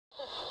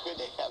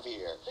have you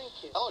here.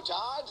 Thank you. Hello,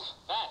 Todd.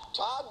 Pat.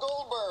 Todd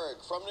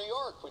Goldberg from New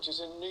York, which is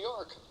in New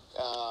York.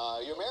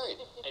 You're married.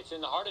 It's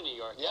in the heart of New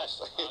York. Yes.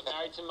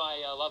 Married to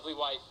my lovely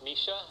wife,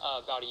 Misha,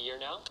 about a year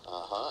now.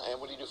 And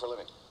what do you do for a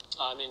living?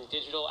 I'm in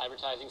digital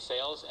advertising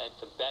sales at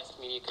the best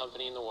media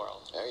company in the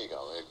world. There you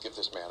go. Give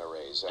this man a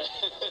raise.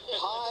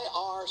 Pi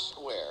r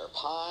square.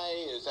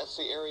 Pi that's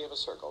the area of a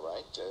circle,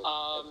 right?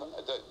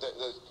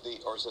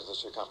 Or is it the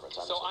circumference?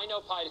 So I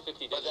know pi to 50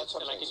 digits, but that's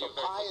what and I can so do it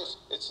very pi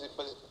quickly. is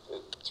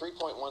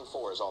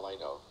 3.14 is all I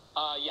know.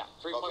 Yeah,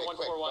 3.141. Okay,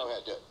 quick. Go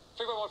ahead, do it.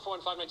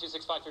 3.141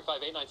 5926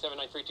 535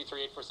 8979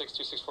 323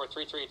 846 264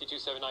 33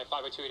 8279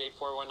 502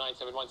 8841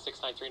 971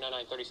 693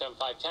 9937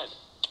 510.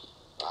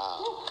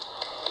 Wow.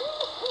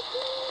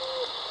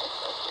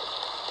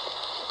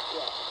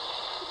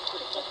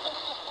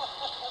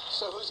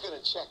 So who's going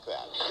to check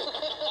that?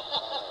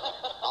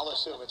 I'll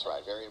assume it's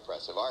right. Very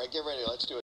impressive. All right, get ready. Let's do it.